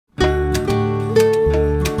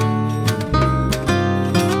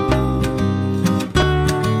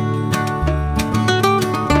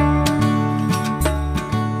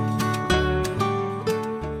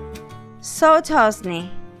Soad Hosny.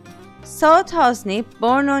 Soad Hosny,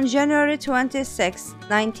 born on January 26,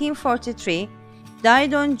 1943,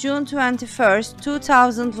 died on June 21,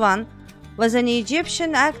 2001, was an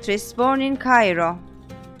Egyptian actress born in Cairo.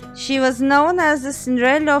 She was known as the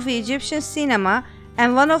Cinderella of Egyptian cinema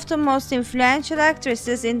and one of the most influential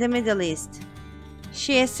actresses in the Middle East.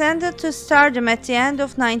 She ascended to stardom at the end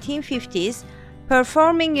of 1950s,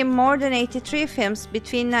 performing in more than 83 films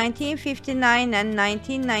between 1959 and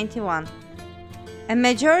 1991. A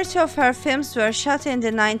majority of her films were shot in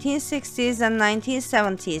the 1960s and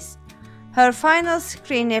 1970s. Her final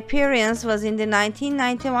screen appearance was in the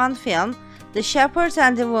 1991 film The Shepherd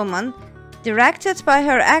and the Woman, directed by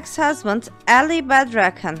her ex-husband Ali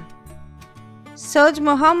Badrakan. Soad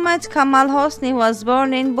Muhammad Kamal Hosny was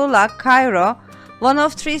born in Bulak, Cairo, one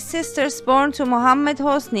of three sisters born to Muhammad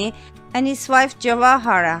Hosny and his wife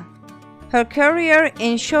Jawahara. Her career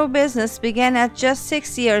in show business began at just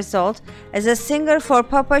 6 years old as a singer for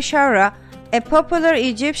Papa Shara, a popular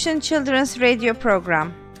Egyptian children's radio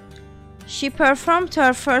program. She performed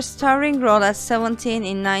her first starring role at 17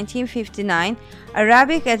 in 1959,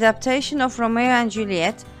 Arabic adaptation of Romeo and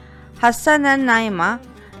Juliet, Hassan and Naima,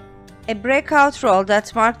 a breakout role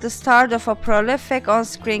that marked the start of a prolific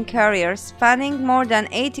on-screen career spanning more than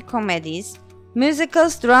 80 comedies,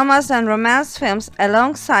 musicals, dramas, and romance films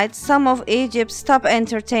alongside some of Egypt's top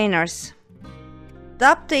entertainers.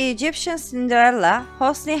 Dubbed the Egyptian Cinderella,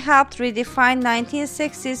 Hosny helped redefine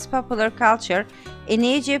 1960s popular culture in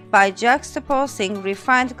Egypt by juxtaposing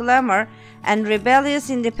refined glamour and rebellious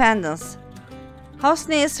independence.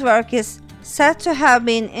 Hosny's work is said to have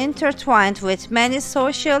been intertwined with many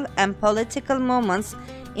social and political movements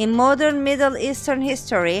in modern Middle Eastern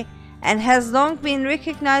history and has long been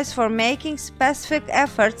recognized for making specific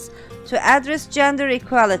efforts to address gender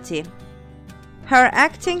equality. Her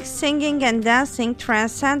acting, singing, and dancing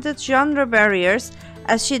transcended genre barriers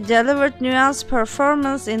as she delivered nuanced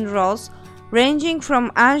performances in roles ranging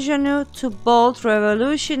from ingenue to bold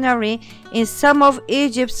revolutionary in some of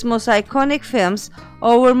Egypt's most iconic films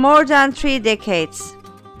over more than 3 decades.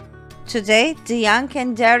 Today, the young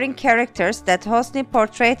and daring characters that Hosny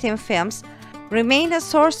portrayed in films remain a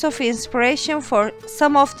source of inspiration for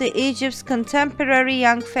some of Egypt's contemporary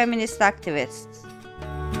young feminist activists.